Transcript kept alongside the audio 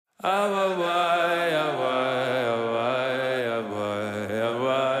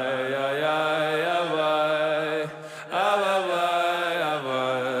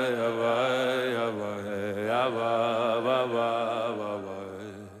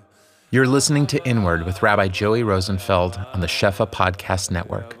You're listening to Inward with Rabbi Joey Rosenfeld on the Shefa Podcast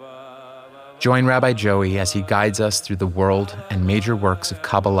Network. Join Rabbi Joey as he guides us through the world and major works of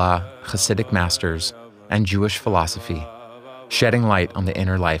Kabbalah, Hasidic masters, and Jewish philosophy, shedding light on the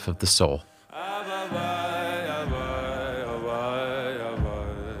inner life of the soul.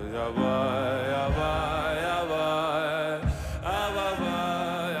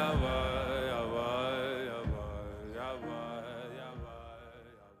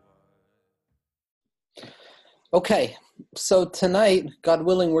 Okay, so tonight, God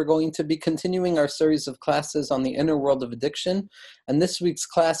willing, we're going to be continuing our series of classes on the inner world of addiction, and this week's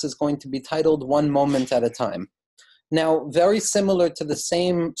class is going to be titled One Moment at a Time. Now, very similar to the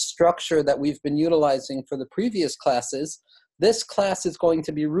same structure that we've been utilizing for the previous classes, this class is going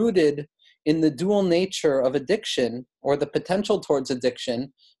to be rooted in the dual nature of addiction, or the potential towards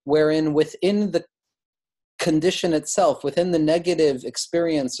addiction, wherein within the condition itself, within the negative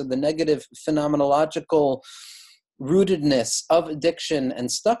experience or the negative phenomenological rootedness of addiction and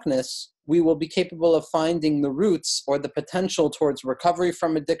stuckness, we will be capable of finding the roots or the potential towards recovery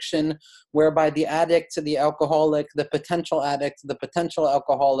from addiction, whereby the addict to the alcoholic, the potential addict, the potential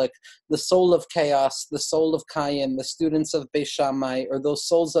alcoholic, the soul of chaos, the soul of Kayin, the students of Beis Shammai, or those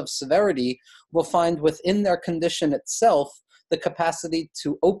souls of severity, will find within their condition itself the capacity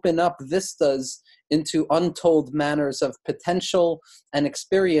to open up vistas into untold manners of potential and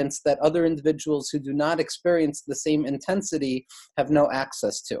experience that other individuals who do not experience the same intensity have no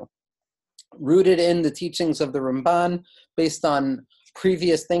access to. Rooted in the teachings of the Ramban, based on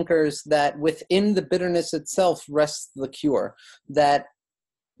previous thinkers, that within the bitterness itself rests the cure, that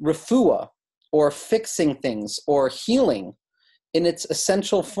refuah, or fixing things, or healing, in its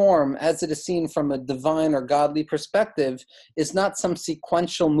essential form, as it is seen from a divine or godly perspective, is not some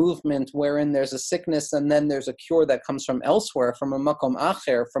sequential movement wherein there's a sickness and then there's a cure that comes from elsewhere, from a makom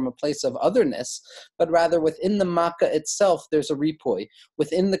acher, from a place of otherness, but rather within the makkah itself, there's a ripoy.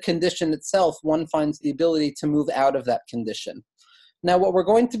 Within the condition itself, one finds the ability to move out of that condition. Now, what we're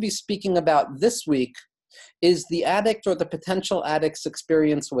going to be speaking about this week is the addict or the potential addict's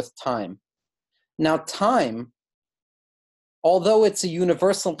experience with time. Now, time, although it's a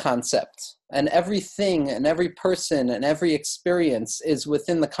universal concept, and everything and every person and every experience is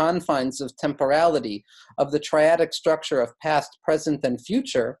within the confines of temporality, of the triadic structure of past, present, and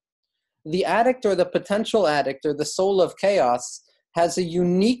future, the addict or the potential addict or the soul of chaos has a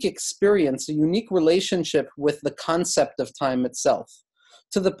unique experience, a unique relationship with the concept of time itself,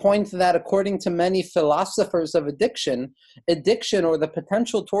 to the point that, according to many philosophers of addiction, addiction or the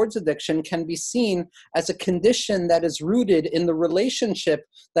potential towards addiction can be seen as a condition that is rooted in the relationship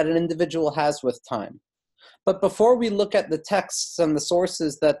that an individual has with time. But before we look at the texts and the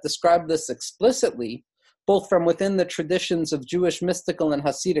sources that describe this explicitly, both from within the traditions of Jewish mystical and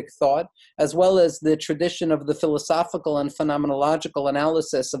Hasidic thought, as well as the tradition of the philosophical and phenomenological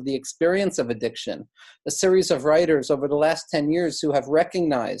analysis of the experience of addiction, a series of writers over the last 10 years who have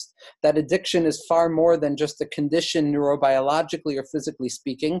recognized that addiction is far more than just a condition neurobiologically or physically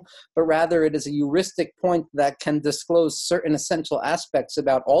speaking, but rather it is a heuristic point that can disclose certain essential aspects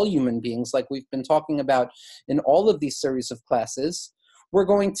about all human beings, like we've been talking about in all of these series of classes. We're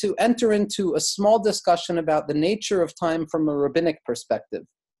going to enter into a small discussion about the nature of time from a rabbinic perspective.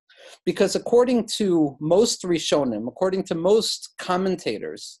 Because according to most Rishonim, according to most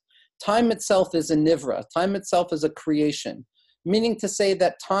commentators, time itself is a nivra, time itself is a creation, meaning to say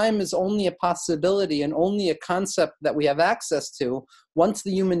that time is only a possibility and only a concept that we have access to once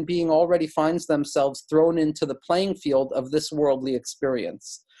the human being already finds themselves thrown into the playing field of this worldly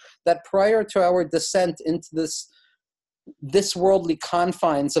experience. That prior to our descent into this worldly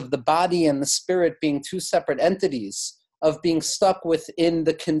confines of the body and the spirit being two separate entities, of being stuck within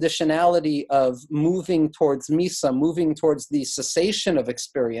the conditionality of moving towards Misa, moving towards the cessation of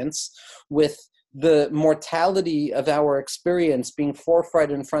experience, with the mortality of our experience being forthright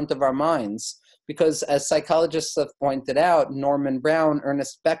in front of our minds. Because as psychologists have pointed out, Norman Brown,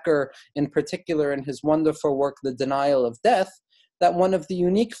 Ernest Becker in particular, in his wonderful work, The Denial of Death, that one of the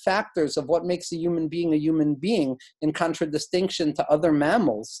unique factors of what makes a human being, in contradistinction to other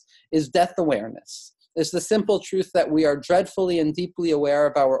mammals, is death awareness, is the simple truth that we are dreadfully and deeply aware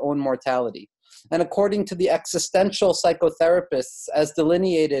of our own mortality. And according to the existential psychotherapists, as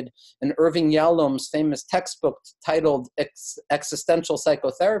delineated in Irving Yalom's famous textbook titled Existential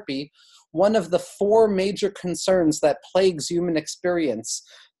Psychotherapy, one of the four major concerns that plagues human experience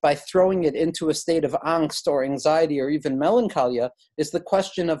by throwing it into a state of angst or anxiety or even melancholia, is the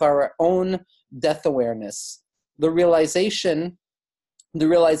question of our own death awareness. The realization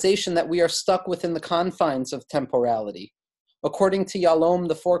that we are stuck within the confines of temporality. According to Yalom,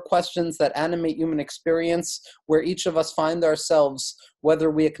 the 4 questions that animate human experience, where each of us find ourselves, whether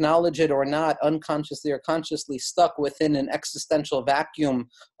we acknowledge it or not, unconsciously or consciously stuck within an existential vacuum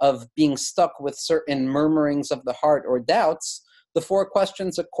of being stuck with certain murmurings of the heart or doubts, the 4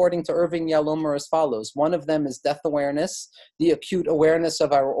 questions, according to Irving Yalom, are as follows. One of them is death awareness, the acute awareness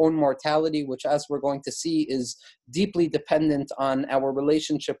of our own mortality, which, as we're going to see, is deeply dependent on our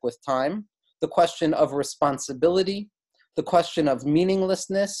relationship with time. The question of responsibility, the question of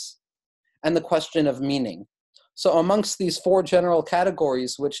meaninglessness, and the question of meaning. So amongst these 4 general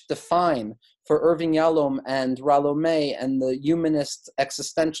categories, which define, for Irving Yalom and Rollo May and the humanist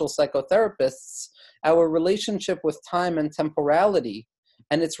existential psychotherapists, our relationship with time and temporality,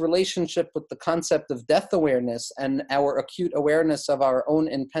 and its relationship with the concept of death awareness and our acute awareness of our own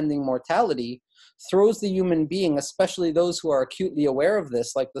impending mortality, throws the human being, especially those who are acutely aware of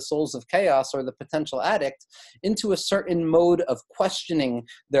this, like the souls of chaos or the potential addict, into a certain mode of questioning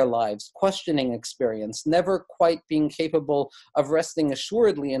their lives, questioning experience, never quite being capable of resting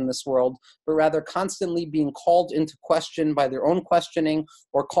assuredly in this world, but rather constantly being called into question by their own questioning,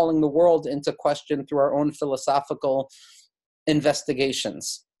 or calling the world into question through our own philosophical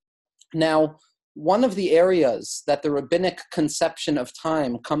investigations. Now, one of the areas that the rabbinic conception of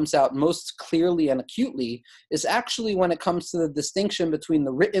time comes out most clearly and acutely is actually when it comes to the distinction between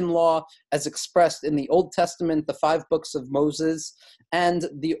the written law as expressed in the Old Testament, the 5 books of Moses, and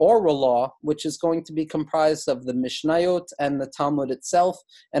the oral law, which is going to be comprised of the Mishnayot and the Talmud itself,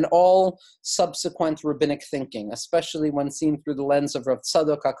 and all subsequent rabbinic thinking, especially when seen through the lens of Rav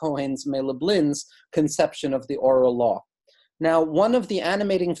Tzadok HaKohen's Meilublin's conception of the oral law. Now, one of the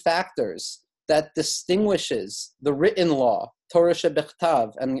animating factors that distinguishes the written law, Torah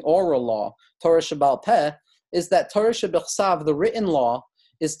Shebichtav, and the oral law, Torah Shebal Peh, is that Torah Shebichtav, the written law,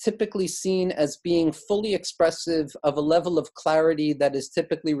 is typically seen as being fully expressive of a level of clarity that is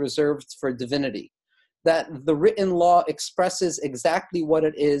typically reserved for divinity. That the written law expresses exactly what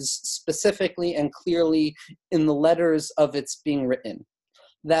it is specifically and clearly in the letters of its being written.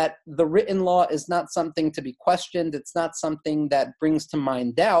 That the written law is not something to be questioned, it's not something that brings to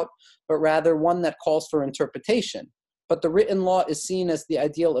mind doubt, but rather one that calls for interpretation. But the written law is seen as the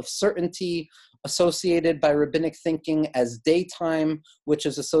ideal of certainty, associated by rabbinic thinking as daytime, which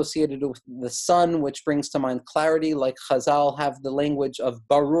is associated with the sun, which brings to mind clarity, like Chazal have the language of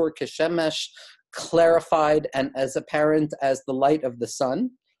barur keshemesh, clarified and as apparent as the light of the sun.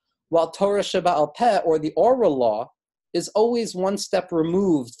 While Torah Sheba'al Peh, or the oral law, is always one step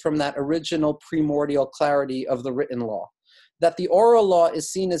removed from that original primordial clarity of the written law. That the oral law is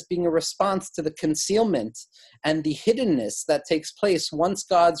seen as being a response to the concealment and the hiddenness that takes place once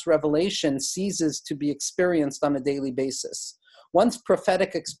God's revelation ceases to be experienced on a daily basis. Once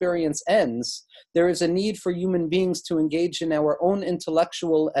prophetic experience ends, there is a need for human beings to engage in our own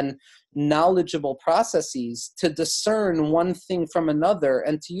intellectual and knowledgeable processes to discern one thing from another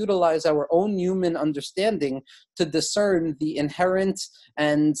and to utilize our own human understanding to discern the inherent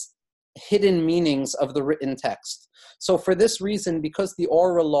and hidden meanings of the written text. So for this reason, because the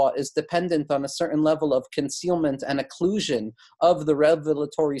oral law is dependent on a certain level of concealment and occlusion of the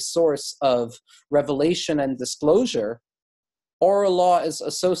revelatory source of revelation and disclosure, oral law is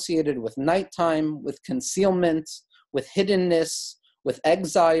associated with nighttime, with concealment, with hiddenness, with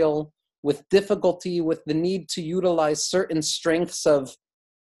exile, with difficulty, with the need to utilize certain strengths of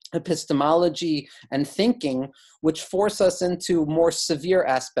epistemology and thinking, which force us into more severe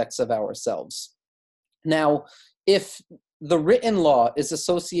aspects of ourselves. Now, if the written law is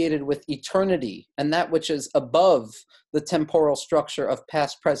associated with eternity and that which is above the temporal structure of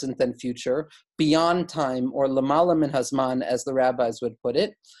past, present, and future, beyond time, or lamala min hazman, as the rabbis would put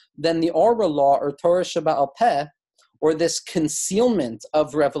it, then the oral law, or Torah Sheba'al Peh, or this concealment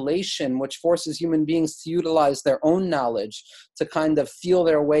of revelation, which forces human beings to utilize their own knowledge to kind of feel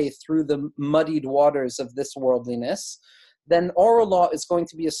their way through the muddied waters of this worldliness, then oral law is going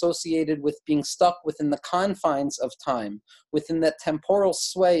to be associated with being stuck within the confines of time, within that temporal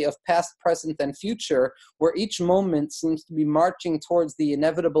sway of past, present, and future, where each moment seems to be marching towards the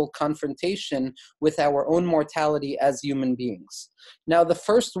inevitable confrontation with our own mortality as human beings. Now, the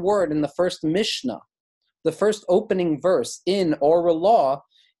first word in the first Mishnah, the first opening verse in oral law,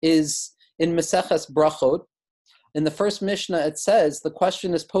 is in Maseches Brachot. In the first Mishnah, it says, the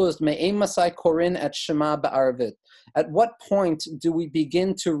question is posed, Me'em masai korin et Shema ba'arvit. At what point do we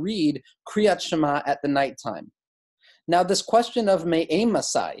begin to read Kriyat Shema at the nighttime? Now, this question of me'ei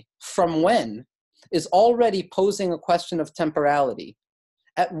masai, from when, is already posing a question of temporality.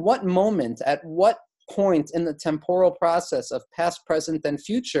 At what moment, at what point in the temporal process of past, present, and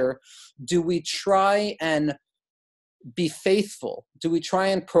future do we try and be faithful? Do we try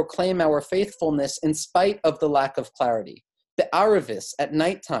and proclaim our faithfulness in spite of the lack of clarity? The Aravis, at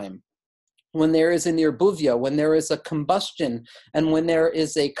nighttime, when there is an irbuvia, when there is a combustion, and when there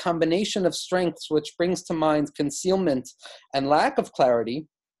is a combination of strengths which brings to mind concealment and lack of clarity,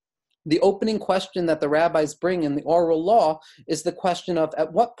 the opening question that the rabbis bring in the oral law is the question of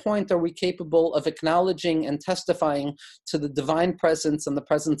at what point are we capable of acknowledging and testifying to the divine presence and the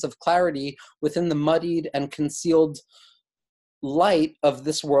presence of clarity within the muddied and concealed light of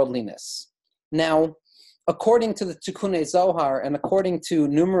this worldliness. Now, according to the Tikkunei Zohar and according to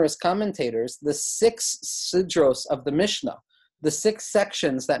numerous commentators, the 6 sidros of the Mishnah, the 6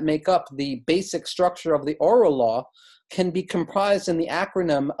 sections that make up the basic structure of the oral law, can be comprised in the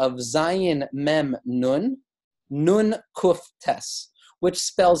acronym of Zayin Mem Nun, Nun Kuf Tes, which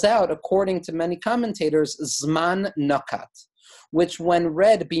spells out, according to many commentators, Zman Nakat, which when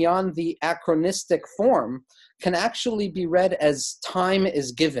read beyond the acronistic form, can actually be read as time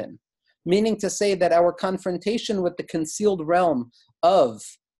is given, meaning to say that our confrontation with the concealed realm of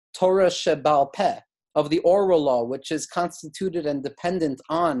Torah Shebal Peh, of the oral law, which is constituted and dependent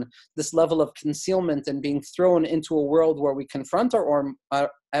on this level of concealment and being thrown into a world where we confront our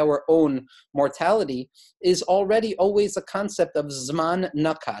own mortality, is already always a concept of Zman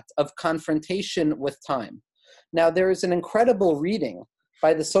Nakat, of confrontation with time. Now, there is an incredible reading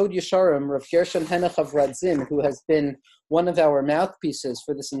by the Sod Yesharim, Rav Gershon Henoch of Radzin, who has been one of our mouthpieces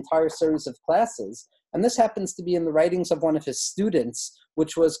for this entire series of classes. And this happens to be in the writings of one of his students,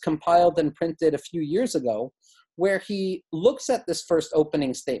 which was compiled and printed a few years ago, where he looks at this first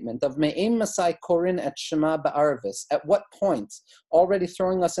opening statement of Me'em Masai Korin et Shema Ba'arvis. At what point, already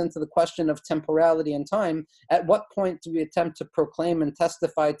throwing us into the question of temporality and time, at what point do we attempt to proclaim and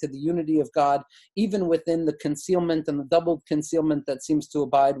testify to the unity of God, even within the concealment and the doubled concealment that seems to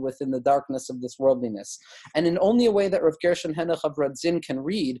abide within the darkness of this worldliness? And in only a way that Rav Gershon Henoch of Radzin can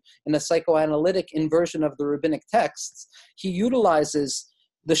read, in a psychoanalytic inversion of the rabbinic texts, he utilizes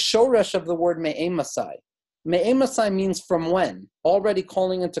the shoresh of the word Me'em Masai. Me'em Masai means from when, already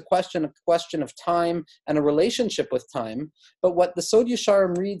calling into question a question of time and a relationship with time. But what the Sod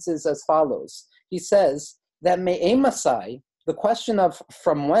Yesharim reads is as follows. He says that Me'em Masai, the question of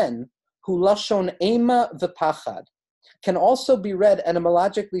from when, hu lashon ema v'pachad, can also be read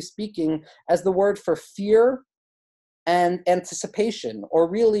etymologically speaking as the word for fear and anticipation, or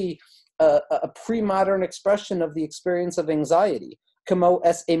really a pre-modern expression of the experience of anxiety. Kamo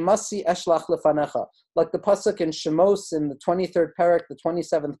es emasi eshlach lefanecha. Like the pasuk in Shemos in the 23rd parak, the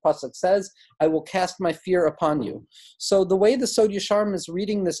 27th pasuk says, I will cast my fear upon you. So the way the Sod Yesharim is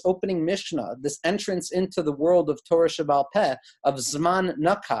reading this opening Mishnah, this entrance into the world of Torah Shebal Peh, of Zman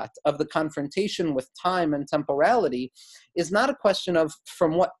Nakat, of the confrontation with time and temporality, is not a question of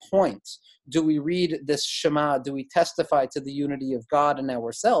from what point do we read this Shema, do we testify to the unity of God and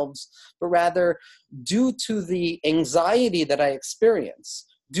ourselves, but rather due to the anxiety that I experience,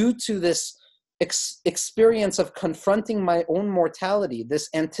 due to this experience of confronting my own mortality, this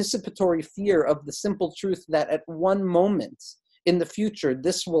anticipatory fear of the simple truth that at one moment in the future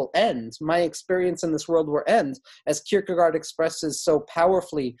this will end, my experience in this world will end, as Kierkegaard expresses so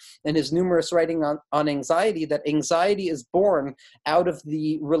powerfully in his numerous writing on anxiety, that anxiety is born out of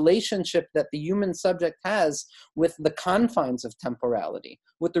the relationship that the human subject has with the confines of temporality,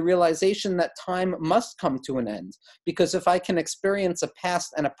 with the realization that time must come to an end. Because if I can experience a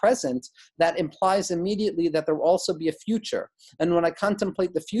past and a present, that implies immediately that there will also be a future. And when I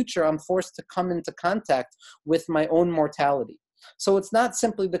contemplate the future, I'm forced to come into contact with my own mortality. So it's not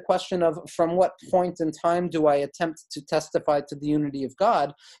simply the question of from what point in time do I attempt to testify to the unity of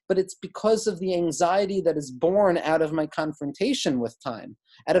God, but it's because of the anxiety that is born out of my confrontation with time,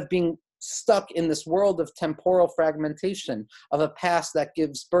 out of being stuck in this world of temporal fragmentation, of a past that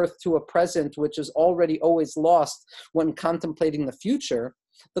gives birth to a present which is already always lost when contemplating the future.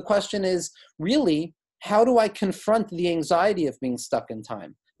 The question is, really, how do I confront the anxiety of being stuck in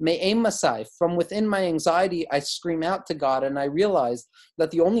time? Me'em Masai, from within my anxiety, I scream out to God, and I realize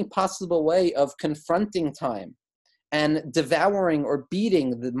that the only possible way of confronting time and devouring or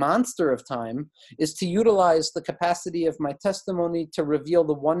beating the monster of time is to utilize the capacity of my testimony to reveal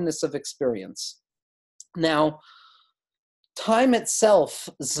the oneness of experience. Now, time itself,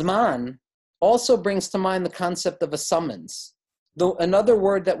 Zman, also brings to mind the concept of a summons. Though another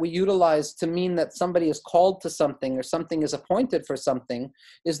word that we utilize to mean that somebody is called to something or something is appointed for something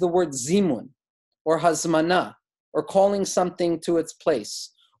is the word zimun or hazmana. or calling something to its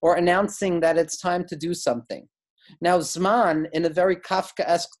place, or announcing that it's time to do something. Now, Zman, in a very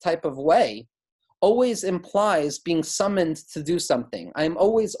Kafkaesque type of way, always implies being summoned to do something. I'm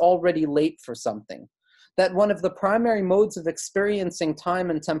always already late for something. That one of the primary modes of experiencing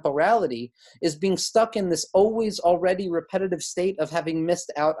time and temporality is being stuck in this always already repetitive state of having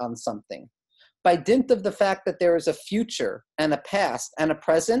missed out on something. By dint of the fact that there is a future and a past and a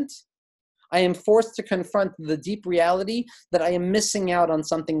present, I am forced to confront the deep reality that I am missing out on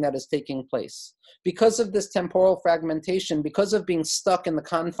something that is taking place. Because of this temporal fragmentation, because of being stuck in the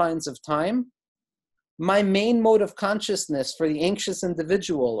confines of time, my main mode of consciousness for the anxious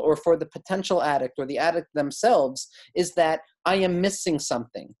individual or for the potential addict or the addict themselves is that I am missing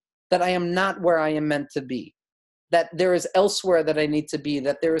something, that I am not where I am meant to be, that there is elsewhere that I need to be,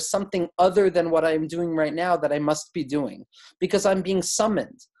 that there is something other than what I am doing right now that I must be doing, because I'm being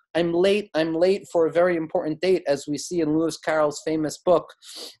summoned. I'm late for a very important date, as we see in Lewis Carroll's famous book,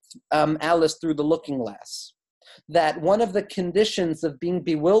 Alice Through the Looking Glass. That one of the conditions of being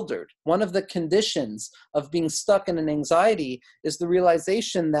bewildered, one of the conditions of being stuck in an anxiety is the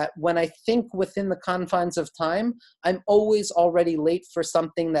realization that when I think within the confines of time, I'm always already late for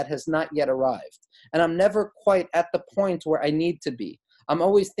something that has not yet arrived. And I'm never quite at the point where I need to be. I'm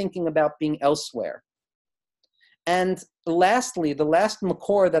always thinking about being elsewhere. And lastly, the last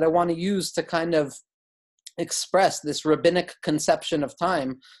makor that I want to use to kind of express this rabbinic conception of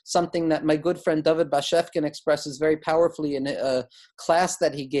time, something that my good friend David Bashevkin expresses very powerfully in a class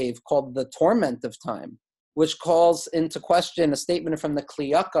that he gave called The Torment of Time, which calls into question a statement from the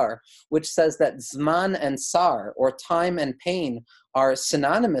Kli Yakar, which says that Zman and Sar, or time and pain, are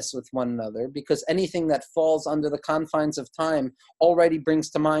synonymous with one another, because anything that falls under the confines of time already brings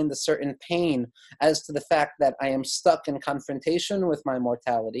to mind a certain pain as to the fact that I am stuck in confrontation with my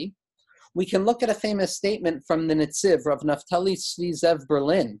mortality. We can look at a famous statement from the Netziv, Rav Naftali Tzvi Zev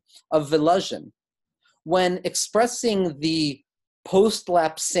Berlin of Volozhin, when expressing the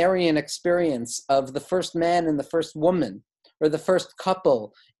post-lapsarian experience of the first man and the first woman, or the first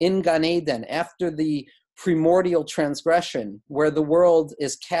couple in Gan Eden after the primordial transgression, where the world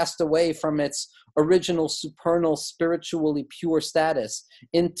is cast away from its original supernal, spiritually pure status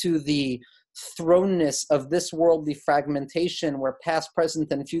into the thrownness of this worldly fragmentation, where past, present,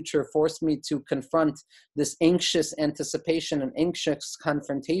 and future force me to confront this anxious anticipation and anxious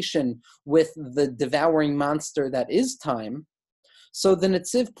confrontation with the devouring monster that is time. So the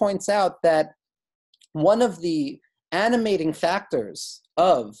Netziv points out that one of the animating factors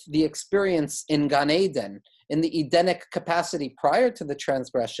of the experience in Gan Eden, in the Edenic capacity prior to the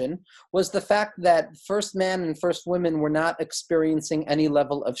transgression, was the fact that first man and first women were not experiencing any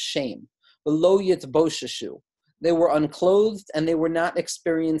level of shame. Lo yitbosheshu. They were unclothed and they were not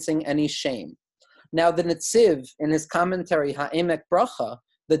experiencing any shame. Now the Netziv, in his commentary, Ha'emek Bracha,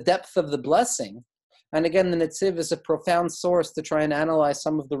 the depth of the blessing, and again the Netziv is a profound source to try and analyze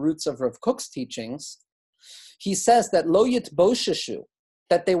some of the roots of Rav Kook's teachings, he says that lo yitbosheshu,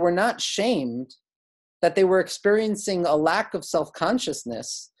 that they were not shamed, that they were experiencing a lack of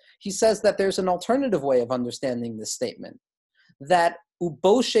self-consciousness. He says that there's an alternative way of understanding this statement, that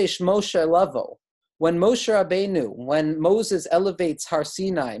uboshesh Moshe levo, when Moshe Rabbeinu, when Moses elevates Har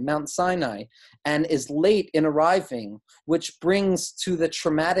Sinai, Mount Sinai, and is late in arriving, which brings to the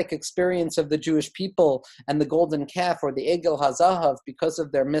traumatic experience of the Jewish people and the golden calf, or the Egel HaZahav, because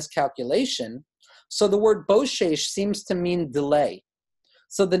of their miscalculation. So the word boshesh seems to mean delay.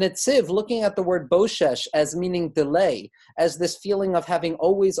 So the Netziv, looking at the word boshesh as meaning delay, as this feeling of having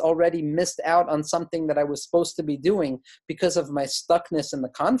always already missed out on something that I was supposed to be doing because of my stuckness in the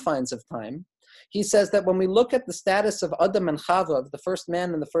confines of time, he says that when we look at the status of Adam and Chava, of the first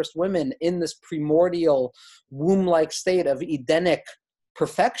man and the first women in this primordial womb-like state of Edenic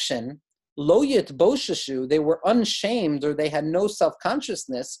perfection, lo yitbosheshu, they were unshamed or they had no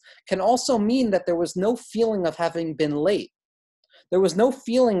self-consciousness, can also mean that there was no feeling of having been late. There was no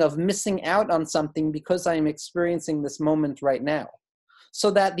feeling of missing out on something because I am experiencing this moment right now.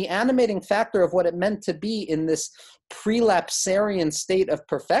 So that the animating factor of what it meant to be in this prelapsarian state of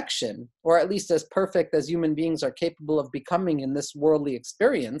perfection, or at least as perfect as human beings are capable of becoming in this worldly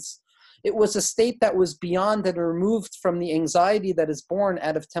experience, it was a state that was beyond and removed from the anxiety that is born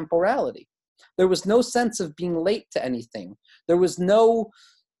out of temporality. There was no sense of being late to anything. There was no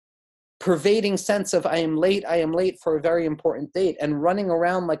pervading sense of I am late for a very important date, and running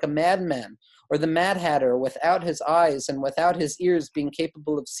around like a madman or the Mad Hatter without his eyes and without his ears being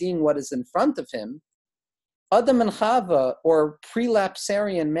capable of seeing what is in front of him. Adam and Chava, or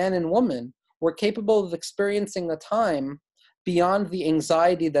prelapsarian man and woman, were capable of experiencing a time beyond the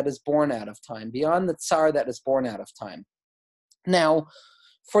anxiety that is born out of time, beyond the tsar that is born out of time. Now,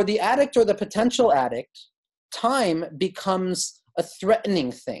 for the addict or the potential addict, time becomes a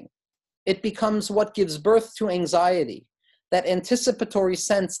threatening thing. It becomes what gives birth to anxiety, that anticipatory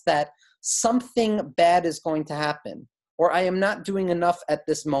sense that something bad is going to happen, or I am not doing enough at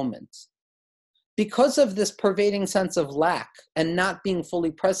this moment. Because of this pervading sense of lack and not being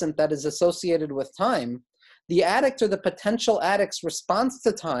fully present that is associated with time, the addict or the potential addict's response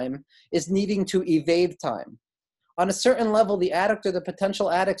to time is needing to evade time. On a certain level, the addict or the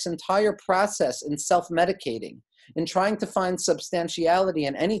potential addict's entire process in self-medicating, in trying to find substantiality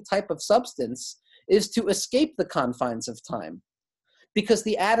in any type of substance, is to escape the confines of time. Because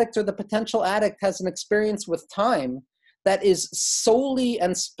the addict or the potential addict has an experience with time that is solely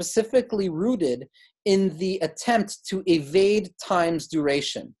and specifically rooted in the attempt to evade time's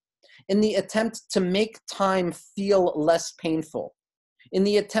duration, in the attempt to make time feel less painful, in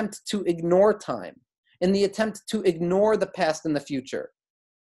the attempt to ignore time, in the attempt to ignore the past and the future.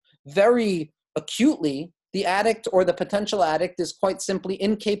 Very acutely, the addict or the potential addict is quite simply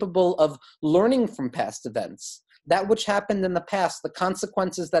incapable of learning from past events. That which happened in the past, the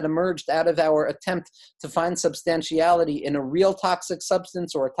consequences that emerged out of our attempt to find substantiality in a real toxic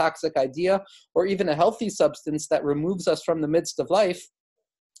substance or a toxic idea, or even a healthy substance that removes us from the midst of life,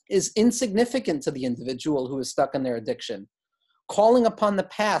 is insignificant to the individual who is stuck in their addiction. Calling upon the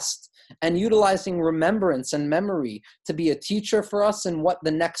past and utilizing remembrance and memory to be a teacher for us in what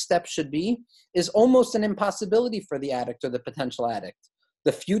the next step should be is almost an impossibility for the addict or the potential addict.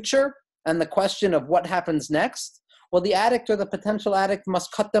 The future and the question of what happens next, well, the addict or the potential addict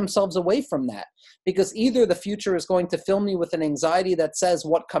must cut themselves away from that, because either the future is going to fill me with an anxiety that says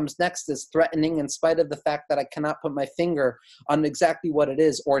what comes next is threatening in spite of the fact that I cannot put my finger on exactly what it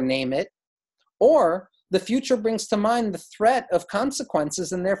is or name it, or the future brings to mind the threat of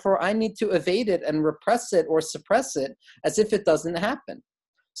consequences, and therefore I need to evade it and repress it or suppress it as if it doesn't happen.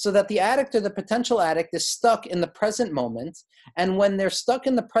 So that the addict or the potential addict is stuck in the present moment, and when they're stuck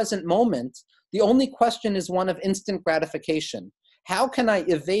in the present moment, the only question is one of instant gratification. How can I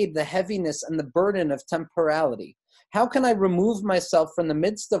evade the heaviness and the burden of temporality? How can I remove myself from the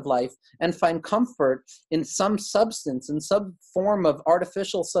midst of life and find comfort in some substance, in some form of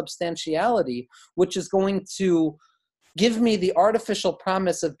artificial substantiality, which is going to give me the artificial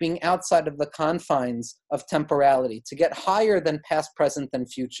promise of being outside of the confines of temporality, to get higher than past, present,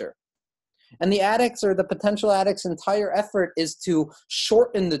 and future? And the addict's or the potential addict's entire effort is to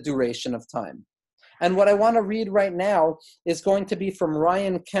shorten the duration of time. And what I want to read right now is going to be from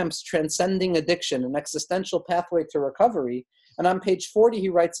Ryan Kemp's Transcending Addiction, an Existential Pathway to Recovery. And on page 40, he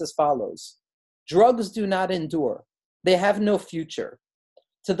writes as follows: drugs do not endure. They have no future.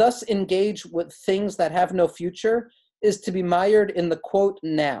 To thus engage with things that have no future is to be mired in the quote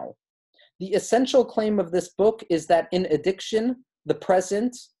now. The essential claim of this book is that in addiction, the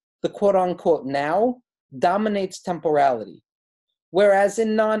present, the quote unquote now, dominates temporality. Whereas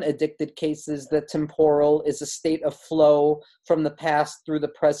in non-addicted cases, the temporal is a state of flow from the past through the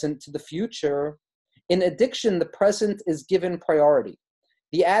present to the future, in addiction, the present is given priority.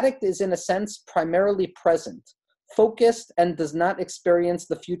 The addict is, in a sense, primarily present, focused, and does not experience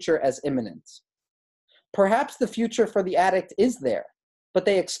the future as imminent. Perhaps the future for the addict is there, but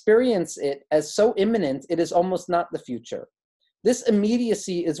they experience it as so imminent it is almost not the future. This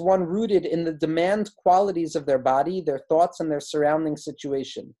immediacy is one rooted in the demand qualities of their body, their thoughts, and their surrounding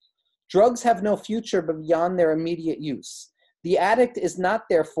situation. Drugs have no future beyond their immediate use. The addict is not,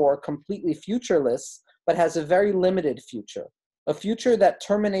 therefore, completely futureless, but has a very limited future, a future that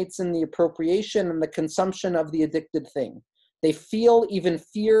terminates in the appropriation and the consumption of the addicted thing. They feel, even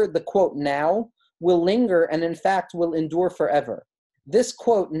fear, the quote now will linger and in fact will endure forever. This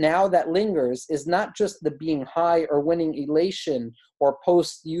quote, now that lingers, is not just the being high or winning elation or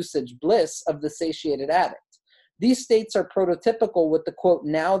post-usage bliss of the satiated addict. These states are prototypical with the quote,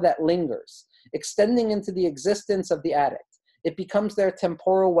 now that lingers, extending into the existence of the addict. It becomes their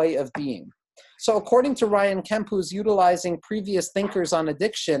temporal way of being. So according to Ryan Kemp, who's utilizing previous thinkers on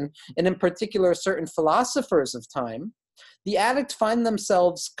addiction, and in particular certain philosophers of time, the addict find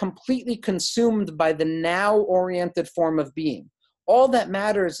themselves completely consumed by the now-oriented form of being. All that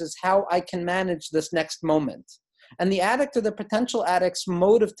matters is how I can manage this next moment. And the addict or the potential addict's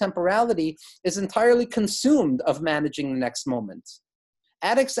mode of temporality is entirely consumed of managing the next moment.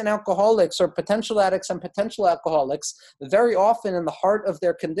 Addicts and alcoholics, or potential addicts and potential alcoholics, very often in the heart of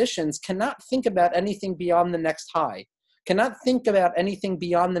their conditions cannot think about anything beyond the next high, cannot think about anything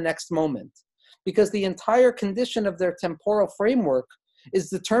beyond the next moment, because the entire condition of their temporal framework is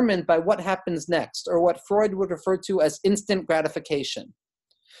determined by what happens next, or what Freud would refer to as instant gratification.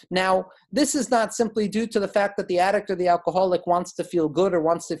 Now, this is not simply due to the fact that the addict or the alcoholic wants to feel good or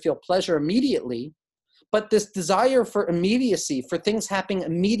wants to feel pleasure immediately, but this desire for immediacy, for things happening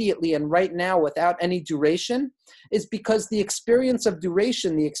immediately and right now without any duration, is because the experience of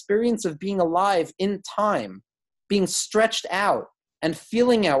duration, the experience of being alive in time, being stretched out and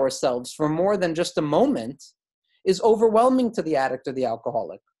feeling ourselves for more than just a moment, is overwhelming to the addict or the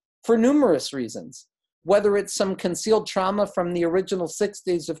alcoholic for numerous reasons. Whether it's some concealed trauma from the original 6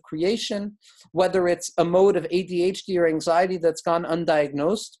 days of creation, whether it's a mode of ADHD or anxiety that's gone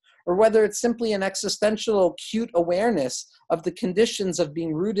undiagnosed, or whether it's simply an existential acute awareness of the conditions of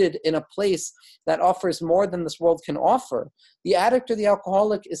being rooted in a place that offers more than this world can offer, the addict or the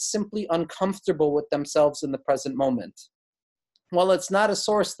alcoholic is simply uncomfortable with themselves in the present moment. While it's not a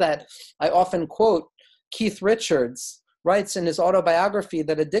source that I often quote, Keith Richards writes in his autobiography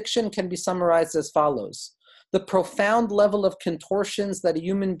that addiction can be summarized as follows: the profound level of contortions that a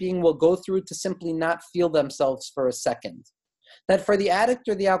human being will go through to simply not feel themselves for a second. That for the addict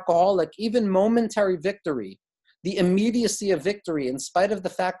or the alcoholic, even momentary victory, the immediacy of victory, in spite of the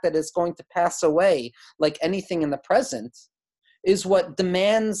fact that it's going to pass away like anything in the present, is what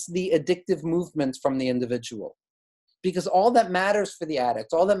demands the addictive movement from the individual. Because all that matters for the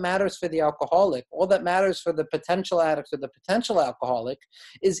addict, all that matters for the alcoholic, all that matters for the potential addict or the potential alcoholic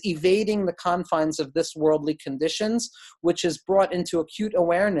is evading the confines of this worldly conditions, which is brought into acute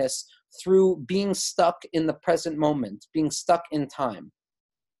awareness through being stuck in the present moment, being stuck in time.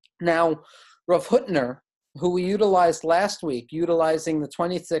 Now, Rav Hutner, who we utilized last week, utilizing the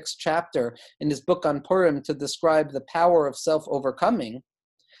 26th chapter in his book on Purim to describe the power of self-overcoming,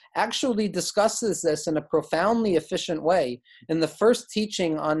 actually discusses this in a profoundly efficient way in the first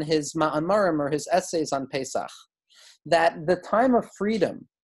teaching on his ma'amarim, or his essays on Pesach, that the time of freedom,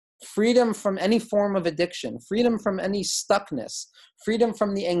 freedom from any form of addiction, freedom from any stuckness, freedom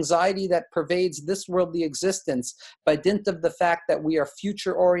from the anxiety that pervades this worldly existence by dint of the fact that we are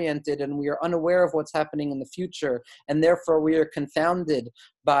future-oriented and we are unaware of what's happening in the future, and therefore we are confounded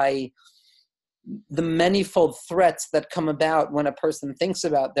by the manifold threats that come about when a person thinks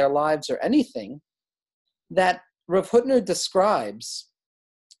about their lives or anything, that Rav Hutner describes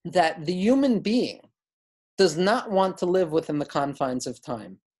that the human being does not want to live within the confines of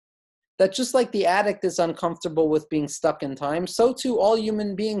time. That just like the addict is uncomfortable with being stuck in time, so too all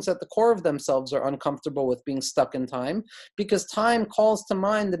human beings at the core of themselves are uncomfortable with being stuck in time, because time calls to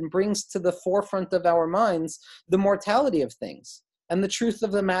mind and brings to the forefront of our minds the mortality of things, and the truth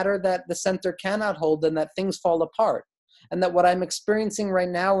of the matter that the center cannot hold and that things fall apart. And that what I'm experiencing right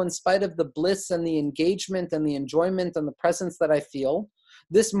now, in spite of the bliss and the engagement and the enjoyment and the presence that I feel,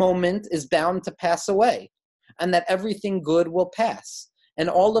 this moment is bound to pass away, and that everything good will pass. And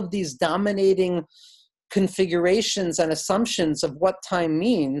all of these dominating configurations and assumptions of what time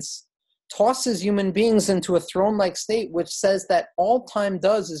means tosses human beings into a throne-like state, which says that all time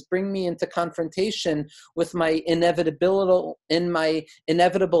does is bring me into confrontation with my inevitable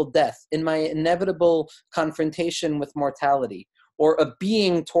death, in my inevitable confrontation with mortality, or a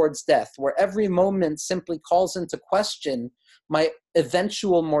being towards death, where every moment simply calls into question my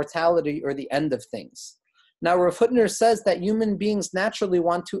eventual mortality or the end of things. Now, Rav Hutner says that human beings naturally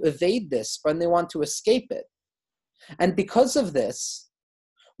want to evade this, or they want to escape it. And because of this,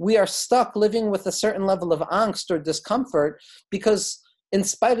 we are stuck living with a certain level of angst or discomfort, because in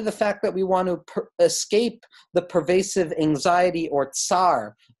spite of the fact that we want to escape the pervasive anxiety or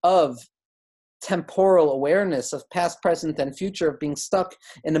tsar of temporal awareness of past, present, and future, of being stuck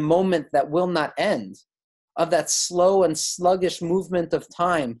in a moment that will not end, of that slow and sluggish movement of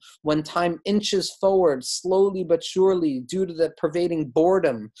time, when time inches forward slowly but surely due to the pervading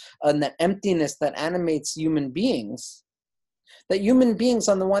boredom and the emptiness that animates human beings, that human beings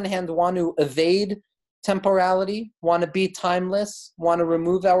on the one hand want to evade temporality, want to be timeless, want to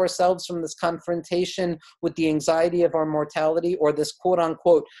remove ourselves from this confrontation with the anxiety of our mortality, or this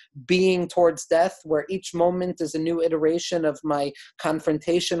quote-unquote being towards death, where each moment is a new iteration of my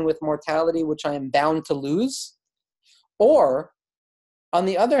confrontation with mortality, which I am bound to lose. Or, on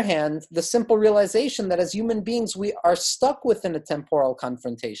the other hand, the simple realization that as human beings, we are stuck within a temporal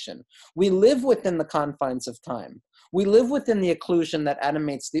confrontation. We live within the confines of time. We live within the occlusion that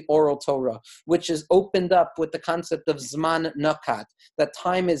animates the oral Torah, which is opened up with the concept of Zman Nakat, that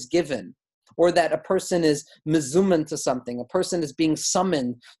time is given, or that a person is mezuman to something, a person is being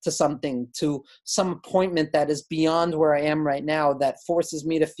summoned to something, to some appointment that is beyond where I am right now, that forces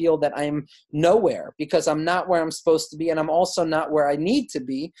me to feel that I'm nowhere, because I'm not where I'm supposed to be, and I'm also not where I need to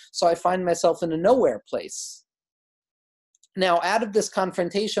be, so I find myself in a nowhere place. Now, out of this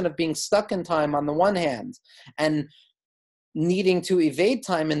confrontation of being stuck in time on the one hand and needing to evade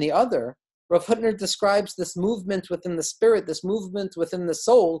time in the other, Rav Hutner describes this movement within the spirit, this movement within the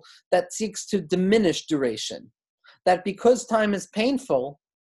soul that seeks to diminish duration. That because time is painful,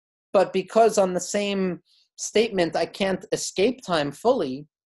 but because on the same statement I can't escape time fully,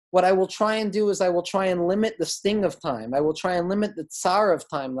 what I will try and do is I will try and limit the sting of time. I will try and limit the tsar of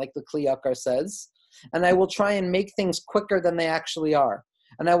time, like the Kli Yakar says, and I will try and make things quicker than they actually are.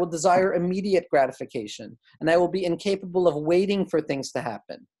 And I will desire immediate gratification, and I will be incapable of waiting for things to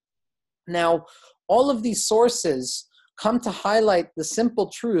happen. Now, all of these sources come to highlight the simple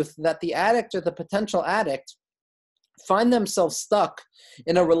truth that the addict or the potential addict find themselves stuck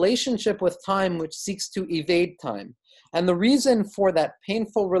in a relationship with time which seeks to evade time. And the reason for that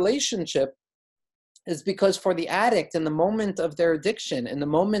painful relationship is because for the addict, in the moment of their addiction, in the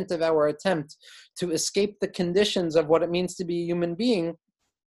moment of our attempt to escape the conditions of what it means to be a human being,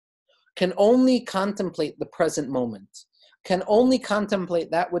 can only contemplate the present moment, can only contemplate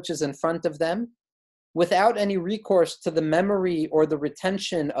that which is in front of them without any recourse to the memory or the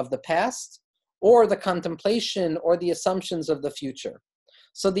retention of the past or the contemplation or the assumptions of the future.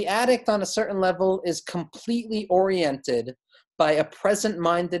 So the addict on a certain level is completely oriented by a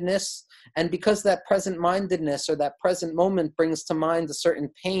present-mindedness, and because that present-mindedness or that present moment brings to mind a certain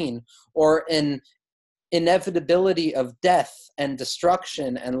pain or an inevitability of death and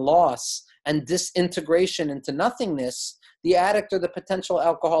destruction and loss and disintegration into nothingness, the addict or the potential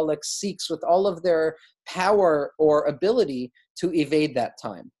alcoholic seeks with all of their power or ability to evade that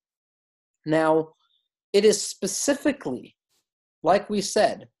time. Now, it is specifically, like we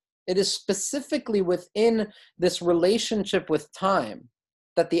said, it is specifically within this relationship with time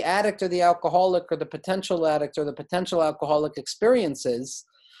that the addict or the alcoholic or the potential addict or the potential alcoholic experiences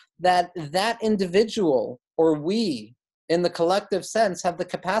that that individual or we in the collective sense have the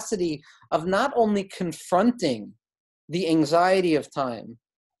capacity of not only confronting the anxiety of time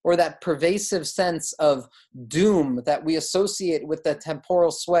or that pervasive sense of doom that we associate with the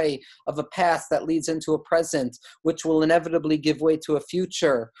temporal sway of a past that leads into a present, which will inevitably give way to a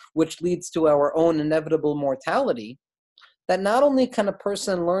future, which leads to our own inevitable mortality, that not only can a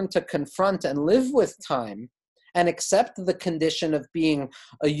person learn to confront and live with time and accept the condition of being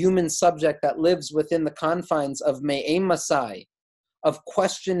a human subject that lives within the confines of Me'ei Masai, of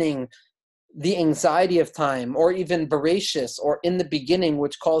questioning the anxiety of time, or even Bereshis, or in the beginning,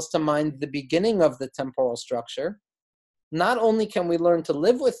 which calls to mind the beginning of the temporal structure. Not only can we learn to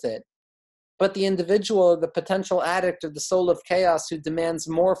live with it, but the individual or the potential addict or the soul of chaos who demands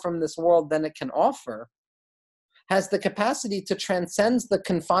more from this world than it can offer has the capacity to transcend the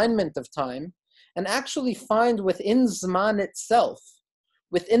confinement of time and actually find within Zman itself,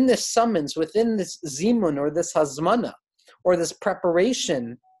 within this summons, within this zimun or this hazmana, or this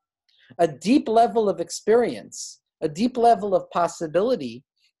preparation, a deep level of experience, a deep level of possibility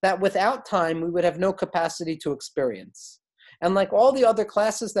that without time we would have no capacity to experience. And like all the other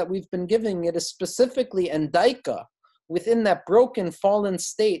classes that we've been giving, it is specifically endaika, within that broken, fallen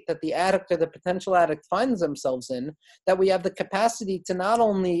state that the addict or the potential addict finds themselves in, that we have the capacity to not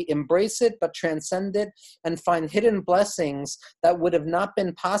only embrace it, but transcend it and find hidden blessings that would have not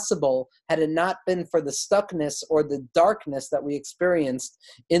been possible had it not been for the stuckness or the darkness that we experienced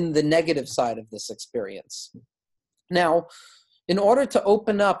in the negative side of this experience. Now, in order to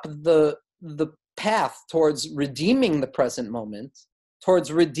open up the path towards redeeming the present moment, towards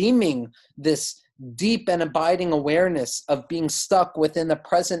redeeming this deep and abiding awareness of being stuck within a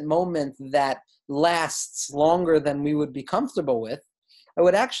present moment that lasts longer than we would be comfortable with, I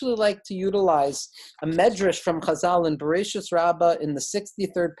would actually like to utilize a medrash from Chazal in Bereshis Rabbah in the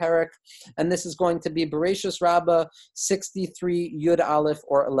 63rd parak, and this is going to be Bereshis Rabbah 63 Yud Aleph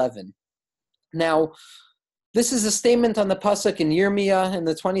or 11. Now, this is a statement on the pasuk in Yirmiyah in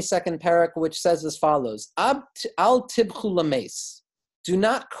the 22nd parak, which says as follows: Al tibchu lameis. Do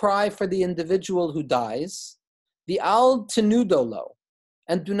not cry for the individual who dies, the al tenudolo,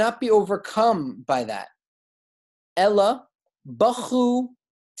 and do not be overcome by that. Ella bachu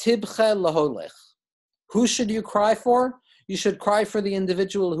tibche laholech. Who should you cry for? You should cry for the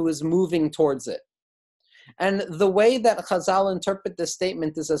individual who is moving towards it. And the way that Chazal interpret this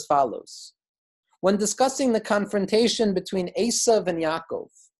statement is as follows. When discussing the confrontation between Esav and Yaakov,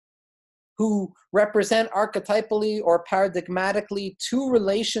 who represent archetypally or paradigmatically two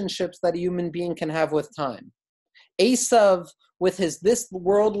relationships that a human being can have with time. Esav, with his this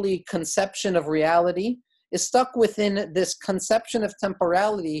worldly conception of reality, is stuck within this conception of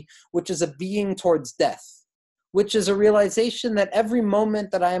temporality, which is a being towards death, which is a realization that every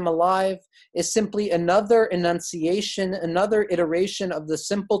moment that I am alive is simply another enunciation, another iteration of the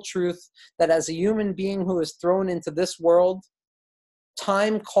simple truth that as a human being who is thrown into this world,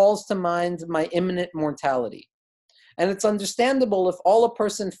 time calls to mind my imminent mortality. And it's understandable if all a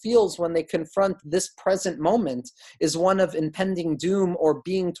person feels when they confront this present moment is one of impending doom or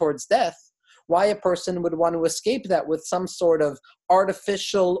being towards death, why a person would want to escape that with some sort of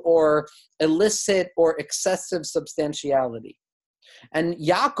artificial or illicit or excessive substantiality. And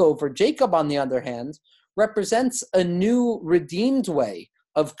Yaakov, or Jacob, on the other hand, represents a new redeemed way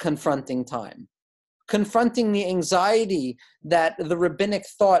of confronting time, confronting the anxiety that the rabbinic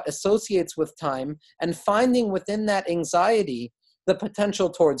thought associates with time and finding within that anxiety the potential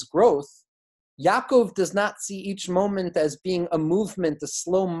towards growth. Yaakov does not see each moment as being a movement, a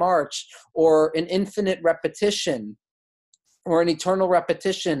slow march, or an infinite repetition, or an eternal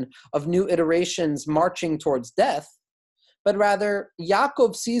repetition of new iterations marching towards death, but rather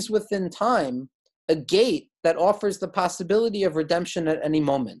Yaakov sees within time a gate that offers the possibility of redemption at any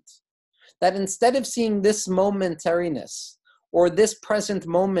moment. That instead of seeing this momentariness or this present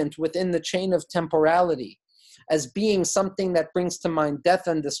moment within the chain of temporality as being something that brings to mind death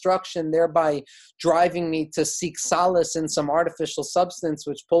and destruction, thereby driving me to seek solace in some artificial substance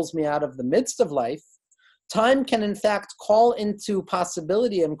which pulls me out of the midst of life, time can in fact call into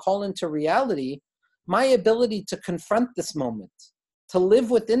possibility and call into reality my ability to confront this moment, to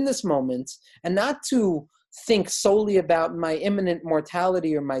live within this moment, and not to think solely about my imminent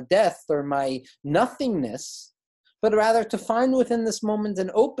mortality or my death or my nothingness, but rather to find within this moment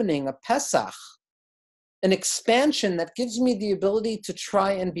an opening, a Pesach, an expansion that gives me the ability to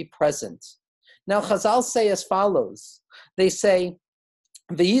try and be present. Now, Chazal say as follows. They say,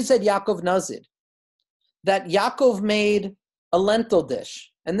 V'yized Yaakov Nazir, that Yaakov made a lentil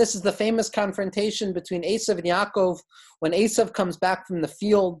dish. And this is the famous confrontation between Esav and Yaakov when Esav comes back from the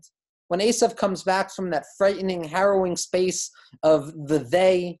field, when Esav comes back from that frightening, harrowing space of the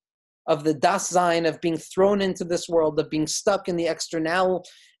they, of the das sein, of being thrown into this world, of being stuck in the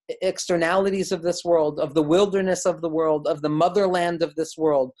externalities of this world, of the wilderness of the world, of the motherland of this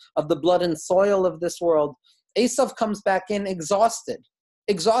world, of the blood and soil of this world. Esav comes back in exhausted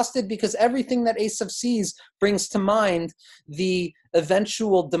because everything that Esav sees brings to mind the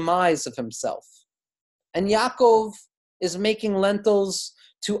eventual demise of himself. And Yaakov is making lentils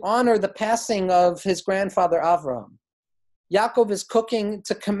to honor the passing of his grandfather Avraham. Yaakov is cooking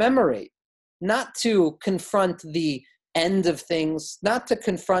to commemorate, not to confront the end of things, not to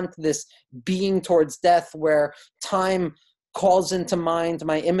confront this being towards death where time calls into mind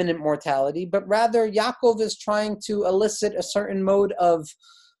my imminent mortality, but rather Yaakov is trying to elicit a certain mode of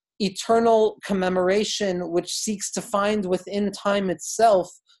eternal commemoration which seeks to find within time itself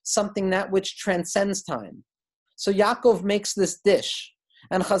something that which transcends time. So Yaakov makes this dish,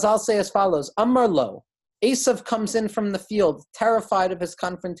 and Chazal say as follows, Amar lo, Esav comes in from the field, terrified of his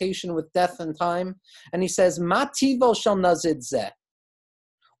confrontation with death and time, and he says, Ma tivo shel nazid zeh.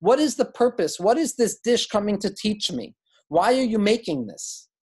 What is the purpose? What is this dish coming to teach me? Why are you making this?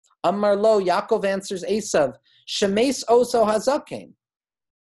 Amar lo, Yaakov answers Esav, Shemes oso hazaken.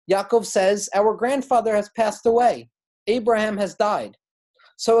 Yaakov says, our grandfather has passed away. Abraham has died.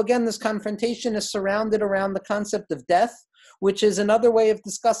 So again, this confrontation is surrounded around the concept of death, which is another way of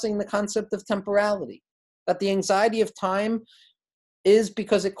discussing the concept of temporality. That the anxiety of time is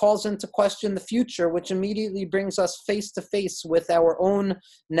because it calls into question the future, which immediately brings us face to face with our own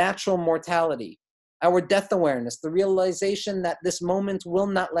natural mortality, our death awareness, the realization that this moment will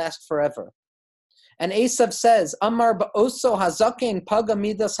not last forever. And Esav says, Amar ba'oso hazaken paga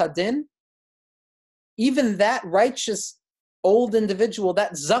midas hadin. Even that righteous old individual,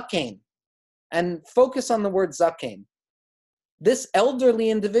 that zaken, and focus on the word zaken. This elderly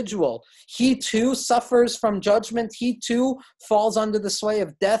individual, he too suffers from judgment. He too falls under the sway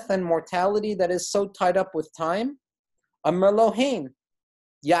of death and mortality that is so tied up with time. Amar lohein.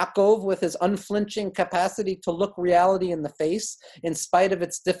 Yaakov, with his unflinching capacity to look reality in the face, in spite of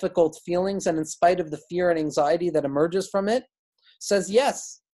its difficult feelings and in spite of the fear and anxiety that emerges from it, says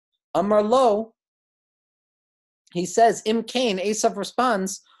yes. Amar lo, he says, Im kain, Esav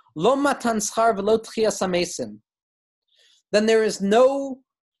responds, Lo matan schar v'lo tchias hamesim. Then there is no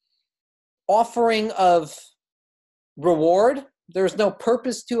offering of reward, there is no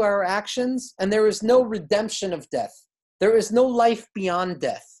purpose to our actions, and there is no redemption of death. There is no life beyond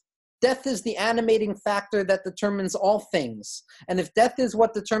death. Death is the animating factor that determines all things. And if death is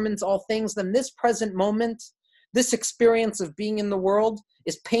what determines all things, then this present moment, this experience of being in the world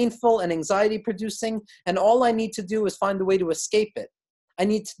is painful and anxiety-producing, and all I need to do is find a way to escape it. I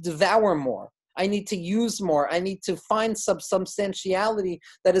need to devour more. I need to use more. I need to find some substantiality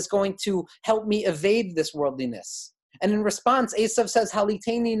that is going to help me evade this worldliness. And in response, Esav says,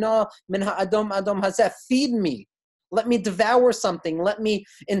 Haliteni na min ha'adom adom hazeh, feed me. Let me devour something. Let me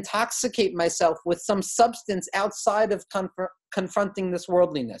intoxicate myself with some substance outside of confronting this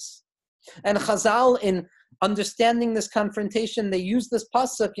worldliness. And Chazal, in understanding this confrontation, they use this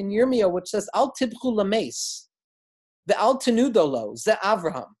pasuk in Yirmiyah, which says, Al tibchu lameis, ve'al tenudolo, ze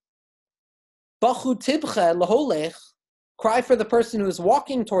Avraham. Bachu tibche laholech, cry for the person who is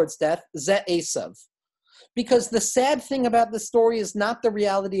walking towards death, ze Esav. Because the sad thing about the story is not the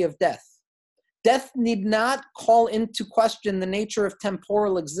reality of death. Death need not call into question the nature of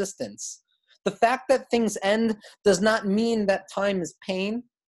temporal existence. The fact that things end does not mean that time is pain.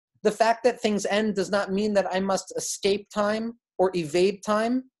 The fact that things end does not mean that I must escape time or evade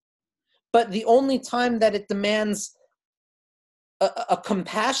time. But the only time that it demands a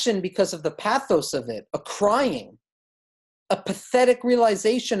compassion because of the pathos of it, a crying, a pathetic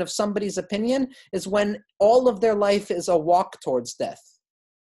realization of somebody's opinion, is when all of their life is a walk towards death.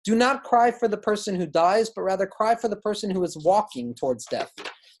 Do not cry for the person who dies, but rather cry for the person who is walking towards death.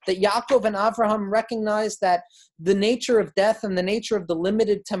 That Yaakov and Avraham recognize that the nature of death and the nature of the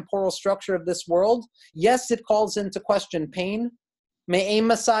limited temporal structure of this world, yes, it calls into question pain. Me'ei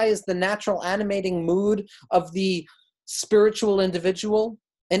Masai is the natural animating mood of the spiritual individual,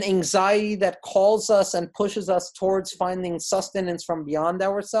 an anxiety that calls us and pushes us towards finding sustenance from beyond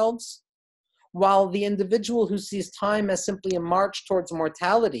ourselves, while the individual who sees time as simply a march towards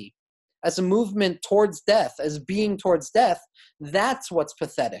mortality, as a movement towards death, as being towards death, that's what's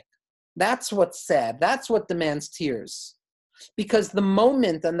pathetic. That's what's sad. That's what demands tears. Because the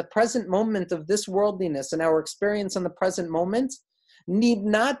moment and the present moment of this worldliness and our experience in the present moment need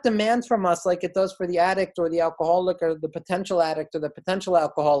not demand from us, like it does for the addict or the alcoholic or the potential addict or the potential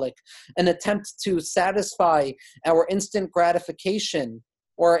alcoholic, an attempt to satisfy our instant gratification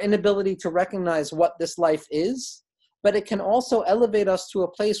or our inability to recognize what this life is. But it can also elevate us to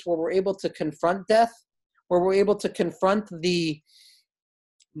a place where we're able to confront death, where we're able to confront the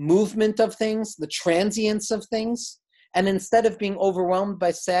movement of things, the transience of things, and instead of being overwhelmed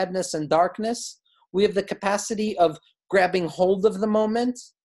by sadness and darkness, we have the capacity of grabbing hold of the moment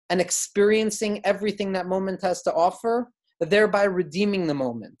and experiencing everything that moment has to offer, thereby redeeming the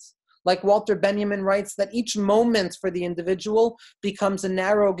moment. Like Walter Benjamin writes, that each moment for the individual becomes a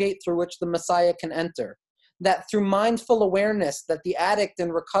narrow gate through which the Messiah can enter. That through mindful awareness that the addict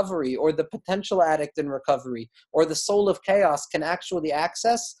in recovery or the potential addict in recovery or the soul of chaos can actually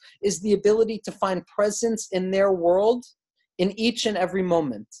access is the ability to find presence in their world in each and every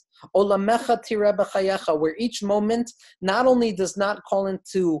moment. Olamecha tireh b'chayecha, where each moment not only does not call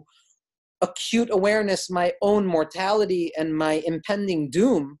into acute awareness my own mortality and my impending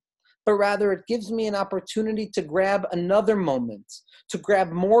doom, but rather it gives me an opportunity to grab another moment, to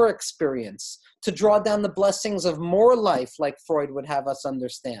grab more experience, to draw down the blessings of more life, like Freud would have us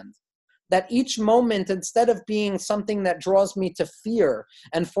understand. That each moment, instead of being something that draws me to fear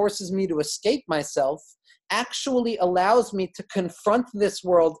and forces me to escape myself, actually allows me to confront this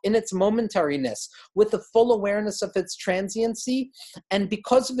world in its momentariness with the full awareness of its transiency. And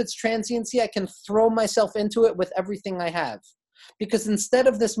because of its transiency, I can throw myself into it with everything I have. Because instead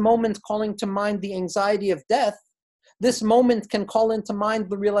of this moment calling to mind the anxiety of death, this moment can call into mind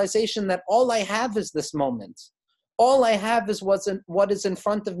the realization that all I have is this moment. All I have is what is in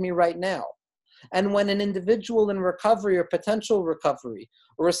front of me right now. And when an individual in recovery or potential recovery,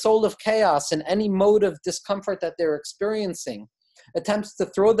 or a soul of chaos in any mode of discomfort that they're experiencing, attempts to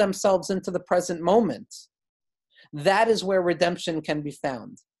throw themselves into the present moment, that is where redemption can be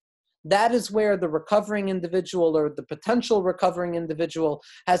found. That is where the recovering individual or the potential recovering individual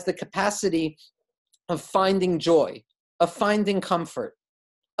has the capacity of finding joy, of finding comfort,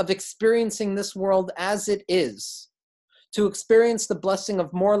 of experiencing this world as it is, to experience the blessing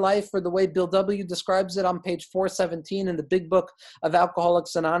of more life, or the way Bill W. describes it on page 417 in the big book of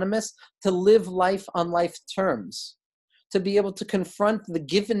Alcoholics Anonymous, to live life on life terms, to be able to confront the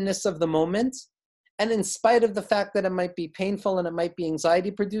givenness of the moment. And in spite of the fact that it might be painful and it might be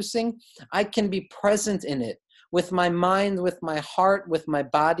anxiety producing, I can be present in it with my mind, with my heart, with my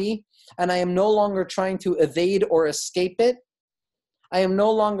body. And I am no longer trying to evade or escape it. I am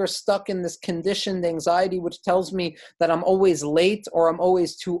no longer stuck in this conditioned anxiety which tells me that I'm always late or I'm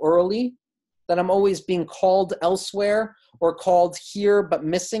always too early, that I'm always being called elsewhere or called here but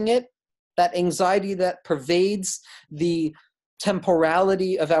missing it. That anxiety that pervades the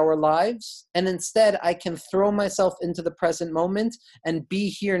temporality of our lives. And instead, I can throw myself into the present moment and be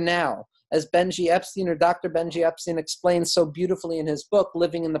here now, as Benji Epstein or Dr. Benji Epstein explains so beautifully in his book,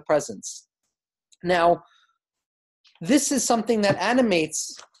 Living in the Presence. Now, this is something that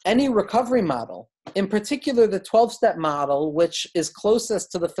animates any recovery model, in particular the 12-step model, which is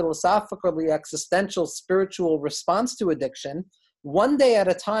closest to the philosophically existential spiritual response to addiction. One day at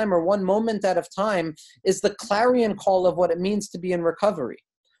a time, or one moment at a time, is the clarion call of what it means to be in recovery.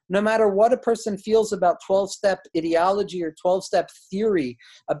 No matter what a person feels about 12-step ideology or 12-step theory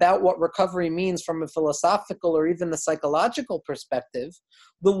about what recovery means from a philosophical or even the psychological perspective,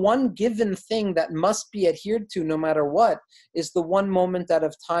 the one given thing that must be adhered to no matter what is the one moment at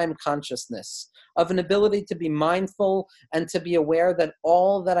a time consciousness, of an ability to be mindful and to be aware that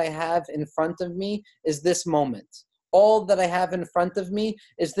all that I have in front of me is this moment. All that I have in front of me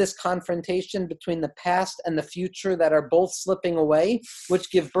is this confrontation between the past and the future that are both slipping away,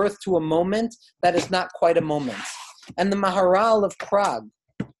 which give birth to a moment that is not quite a moment. And the Maharal of Prague,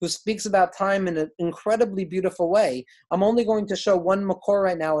 who speaks about time in an incredibly beautiful way, I'm only going to show one makor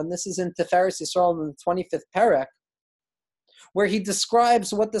right now, and this is in Tiferes Yisrael in the 25th Perek, where he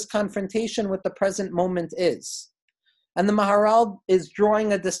describes what this confrontation with the present moment is. And the Maharal is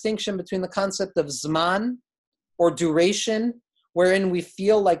drawing a distinction between the concept of Zman, or duration, wherein we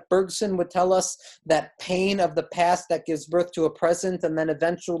feel, like Bergson would tell us, that pain of the past that gives birth to a present and then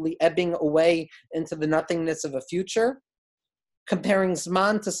eventually ebbing away into the nothingness of a future, comparing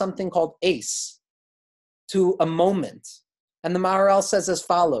Zman to something called Ace, to a moment. And the Maharal says as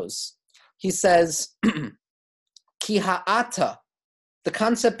follows. He says, Ki ha'ata, the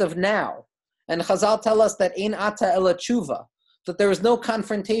concept of now. And Chazal tell us that ein ata ela tshuva, that there is no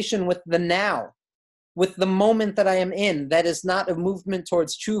confrontation with the now, with the moment that I am in. That is not a movement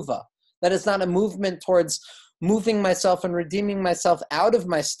towards tshuva. That is not a movement towards moving myself and redeeming myself out of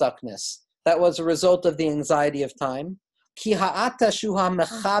my stuckness. That was a result of the anxiety of time. Ki ha'ata shuha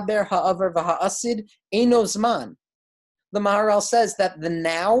mechaber ha'avar v'ha'asid eino zman. The Maharal says that the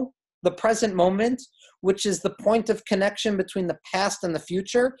now, the present moment, which is the point of connection between the past and the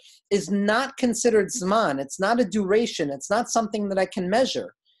future, is not considered zman. It's not a duration. It's not something that I can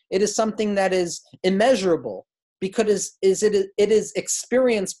measure. It is something that is immeasurable because it is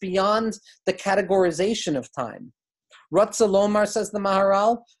experienced beyond the categorization of time. Ratza Lomar, says the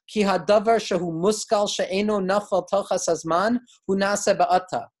Maharal, Ki hadavar shehu muskal she'eno nafal tochas hazman hu nase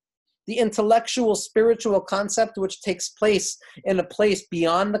ba'ata. The intellectual, spiritual concept which takes place in a place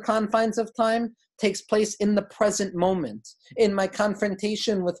beyond the confines of time takes place in the present moment, in my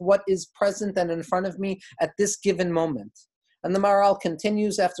confrontation with what is present and in front of me at this given moment. And the Maharal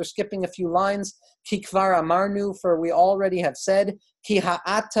continues after skipping a few lines, Ki kvar amarnu, for we already have said, Ki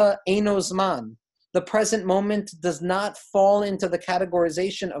ha'ata eino zman. The present moment does not fall into the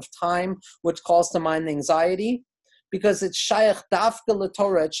categorization of time, which calls to mind anxiety, because it's shayach davka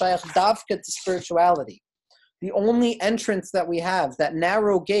l'Torah, it's shayach davka to spirituality. The only entrance that we have, that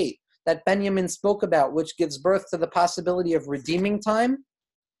narrow gate that Benjamin spoke about, which gives birth to the possibility of redeeming time,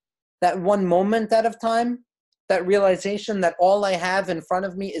 that one moment at a time, that realization that all I have in front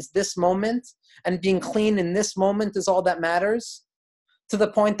of me is this moment, and being clean in this moment is all that matters, to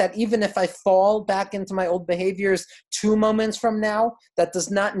the point that even if I fall back into my old behaviors 2 moments from now, that does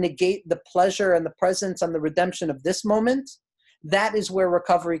not negate the pleasure and the presence and the redemption of this moment. That is where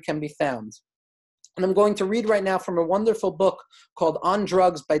recovery can be found. And I'm going to read right now from a wonderful book called On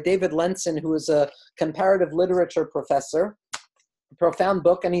Drugs by David Lenson, who is a comparative literature professor, a profound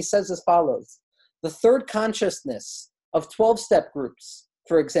book, and he says as follows. The third consciousness of 12-step groups,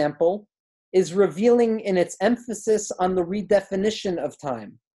 for example, is revealing in its emphasis on the redefinition of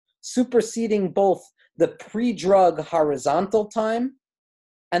time, superseding both the pre-drug horizontal time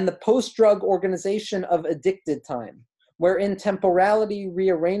and the post-drug organization of addicted time, wherein temporality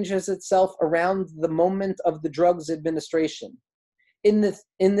rearranges itself around the moment of the drug's administration. In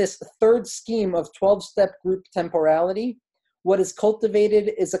this third scheme of 12-step group temporality, what is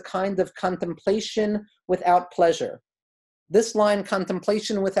cultivated is a kind of contemplation without pleasure. This line,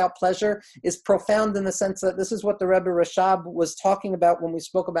 contemplation without pleasure, is profound in the sense that this is what the Rebbe Rashab was talking about when we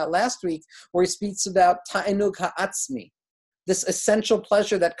spoke about last week, where he speaks about ta'enug ha'atzmi, this essential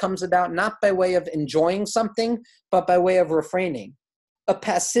pleasure that comes about not by way of enjoying something, but by way of refraining. A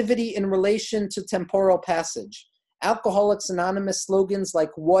passivity in relation to temporal passage. Alcoholics Anonymous slogans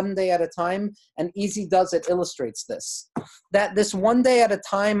like one day at a time and Easy Does It illustrates this. That this one day at a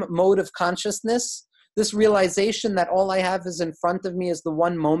time mode of consciousness, this realization that all I have is in front of me is the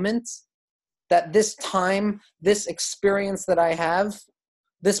one moment, that this time, this experience that I have,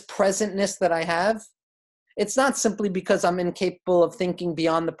 this presentness that I have, it's not simply because I'm incapable of thinking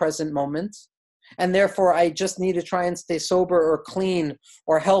beyond the present moment, and therefore I just need to try and stay sober or clean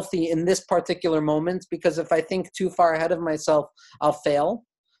or healthy in this particular moment, because if I think too far ahead of myself, I'll fail.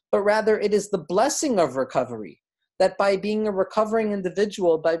 but rather it is the blessing of recovery. That by being a recovering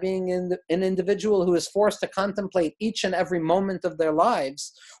individual, by being an individual who is forced to contemplate each and every moment of their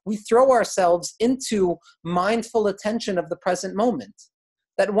lives, we throw ourselves into mindful attention of the present moment.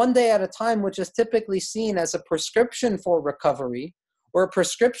 That one day at a time, which is typically seen as a prescription for recovery, or a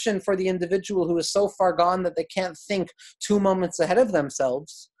prescription for the individual who is so far gone that they can't think 2 moments ahead of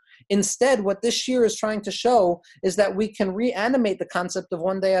themselves. Instead, what this year is trying to show is that we can reanimate the concept of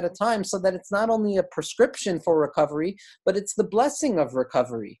one day at a time so that it's not only a prescription for recovery, but it's the blessing of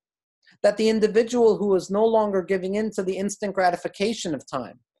recovery. That the individual who is no longer giving in to the instant gratification of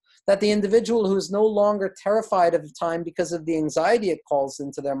time, that the individual who is no longer terrified of time because of the anxiety it calls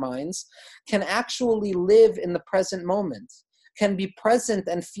into their minds, can actually live in the present moment, can be present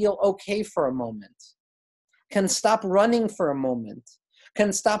and feel okay for a moment, can stop running for a moment,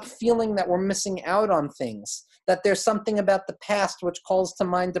 can stop feeling that we're missing out on things, that there's something about the past which calls to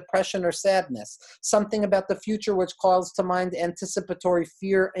mind depression or sadness, something about the future which calls to mind anticipatory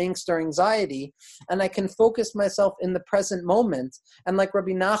fear, angst, or anxiety, and I can focus myself in the present moment. And like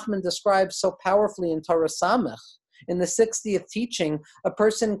Rabbi Nachman describes so powerfully in Torah Samech, in the 60th teaching, a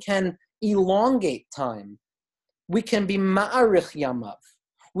person can elongate time. We can be ma'arich yamav.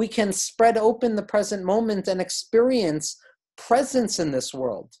 We can spread open the present moment and experience presence in this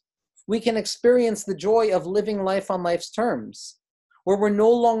world. We can experience the joy of living life on life's terms, where we're no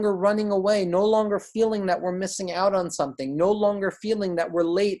longer running away, no longer feeling that we're missing out on something, no longer feeling that we're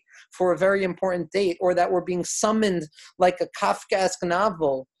late for a very important date, or that we're being summoned like a Kafkaesque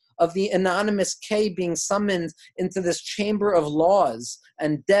novel of the anonymous K being summoned into this chamber of laws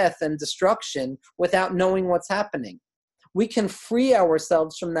and death and destruction without knowing what's happening. We can free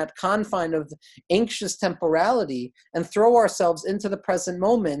ourselves from that confine of anxious temporality and throw ourselves into the present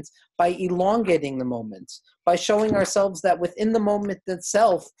moment by elongating the moment, by showing ourselves that within the moment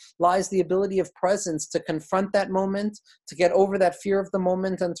itself lies the ability of presence to confront that moment, to get over that fear of the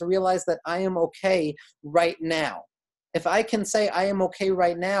moment, and to realize that I am okay right now. If I can say I am okay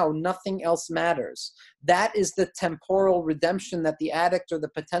right now, nothing else matters. That is the temporal redemption that the addict or the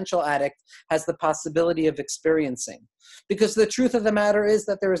potential addict has the possibility of experiencing. Because the truth of the matter is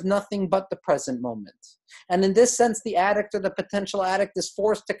that there is nothing but the present moment. And in this sense, the addict or the potential addict is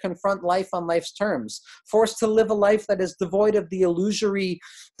forced to confront life on life's terms, forced to live a life that is devoid of the illusory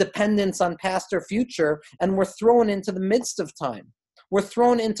dependence on past or future, and we're thrown into the midst of time. We're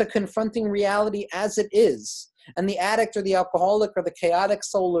thrown into confronting reality as it is. And the addict or the alcoholic or the chaotic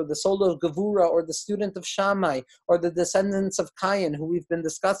soul or the soul of Gevura or the student of Shammai or the descendants of Cain, who we've been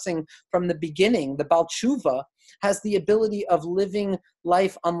discussing from the beginning, the Baal Tshuva, has the ability of living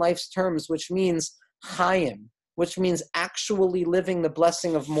life on life's terms, which means Chaim, which means actually living the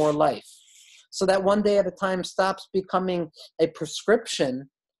blessing of more life. So that one day at a time stops becoming a prescription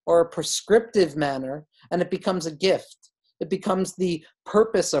or a prescriptive manner, and it becomes a gift. It becomes the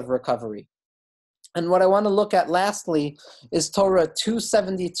purpose of recovery. And what I want to look at lastly is Torah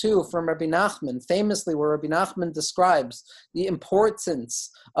 272 from Rabbi Nachman, famously where Rabbi Nachman describes the importance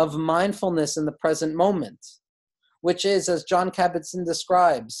of mindfulness in the present moment, which is, as John Kabat-Zinn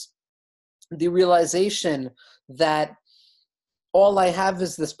describes, the realization that all I have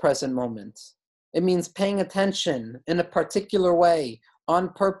is this present moment. It means paying attention in a particular way, on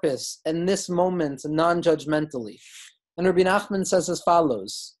purpose, in this moment, non-judgmentally. And Rabbi Nachman says as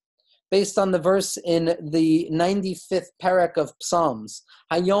follows, based on the verse in the 95th parak of Psalms,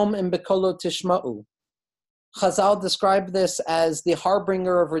 Hayom im bekolo tishma'u. Chazal describe this as the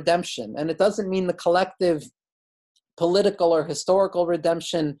harbinger of redemption, and it doesn't mean the collective political or historical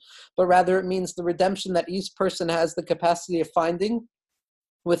redemption, but rather it means the redemption that each person has the capacity of finding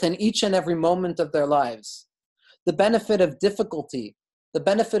within each and every moment of their lives. The benefit of difficulty, the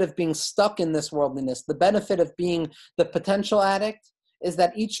benefit of being stuck in this worldliness, the benefit of being the potential addict, is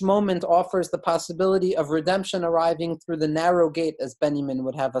that each moment offers the possibility of redemption arriving through the narrow gate, as Benjamin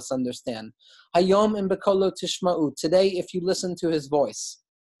would have us understand. Hayom im bekolo tishma'u. Today, if you listen to his voice.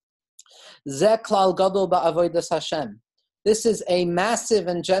 Zeh klal gadol ba'avodas Hashem. This is a massive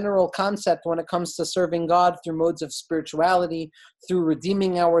and general concept when it comes to serving God through modes of spirituality, through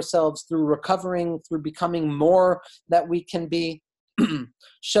redeeming ourselves, through recovering, through becoming more that we can be.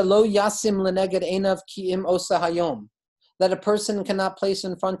 Shelo yasim leneged einav ki im osa hayom. That a person cannot place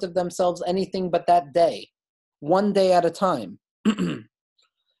in front of themselves anything but that day, one day at a time.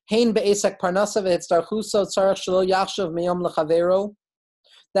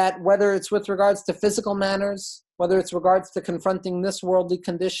 That whether it's with regards to physical manners, whether it's regards to confronting this worldly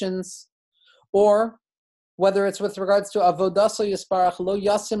conditions, or whether it's with regards to avodaso yisparach lo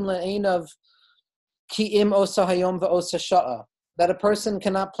yasim le'einav ki im osa hayom ve'osa sha'a. that a person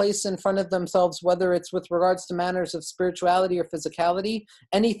cannot place in front of themselves, whether it's with regards to matters of spirituality or physicality,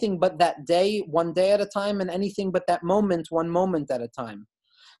 anything but that day, one day at a time, and anything but that moment, one moment at a time.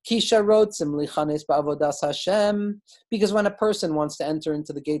 Kisha rotzim lichanes ba'avodas Hashem, because when a person wants to enter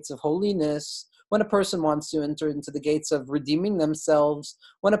into the gates of holiness, when a person wants to enter into the gates of redeeming themselves,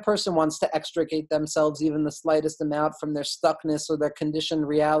 when a person wants to extricate themselves even the slightest amount from their stuckness or their conditioned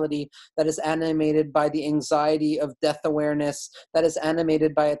reality that is animated by the anxiety of death awareness, that is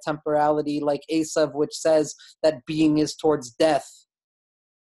animated by a temporality like Esav, which says that being is towards death,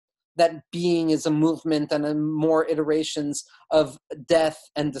 that being is a movement and more iterations of death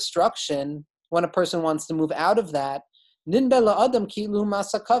and destruction. When a person wants to move out of that,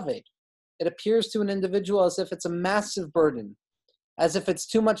 it appears to an individual as if it's a massive burden, as if it's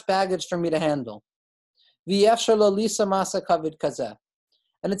too much baggage for me to handle. And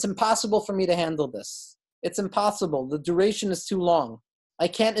it's impossible for me to handle this. It's impossible. The duration is too long. I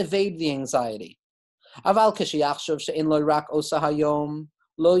can't evade the anxiety.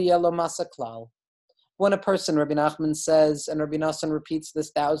 When a person, Rabbi Nachman says, and Rabbi Nassan repeats this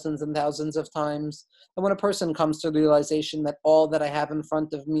thousands and thousands of times, and when a person comes to the realization that all that I have in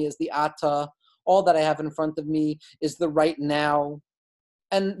front of me is the Ata, all that I have in front of me is the right now,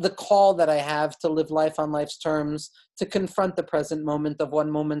 and the call that I have to live life on life's terms, to confront the present moment of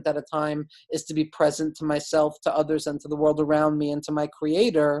one moment at a time, is to be present to myself, to others, and to the world around me, and to my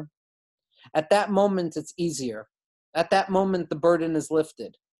Creator, at that moment it's easier. At that moment the burden is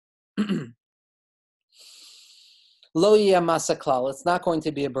lifted. Lo yeh masa klal, it's not going to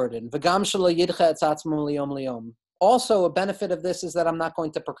be a burden. V'gam shelo yidcha et atzmo liyom liyom. Also, a benefit of this is that I'm not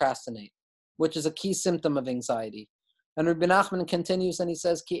going to procrastinate, which is a key symptom of anxiety. And Rabbi Nachman continues and he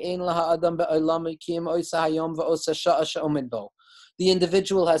says, Ki ein laha adam be'olam kiyem oisa hayom ve'osa sha'a she'omid bo. The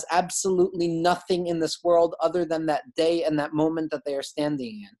individual has absolutely nothing in this world other than that day and that moment that they are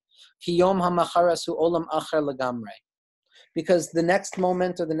standing in. Ki yom hamacharas hu olam acher legamrei. Because the next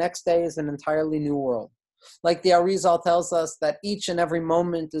moment or the next day is an entirely new world. Like the Arizal tells us that each and every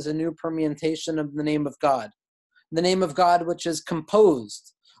moment is a new permutation of the name of God. The name of God, which is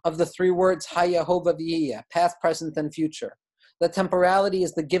composed of the three words Haya, Hova, V'yiyah, past, present, and future. The temporality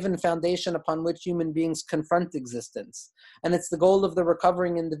is the given foundation upon which human beings confront existence. And it's the goal of the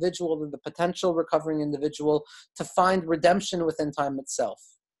recovering individual, or the potential recovering individual, to find redemption within time itself.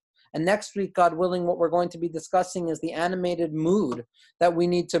 And next week, God willing, what we're going to be discussing is the animated mood that we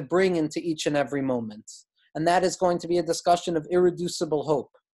need to bring into each and every moment. And that is going to be a discussion of irreducible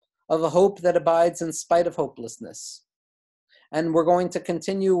hope, of a hope that abides in spite of hopelessness. And we're going to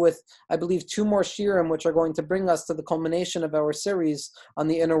continue with, I believe, 2 more shiurim, which are going to bring us to the culmination of our series on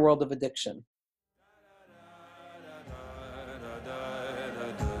the inner world of addiction.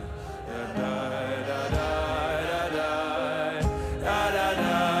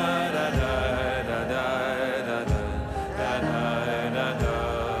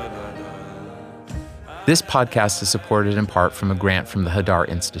 This podcast is supported in part from a grant from the Hadar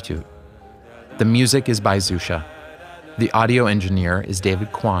Institute. The music is by Zusha. The audio engineer is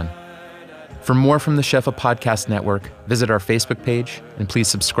David Kwan. For more from the Shefa Podcast Network, visit our Facebook page and please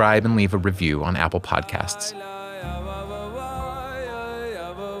subscribe and leave a review on Apple Podcasts.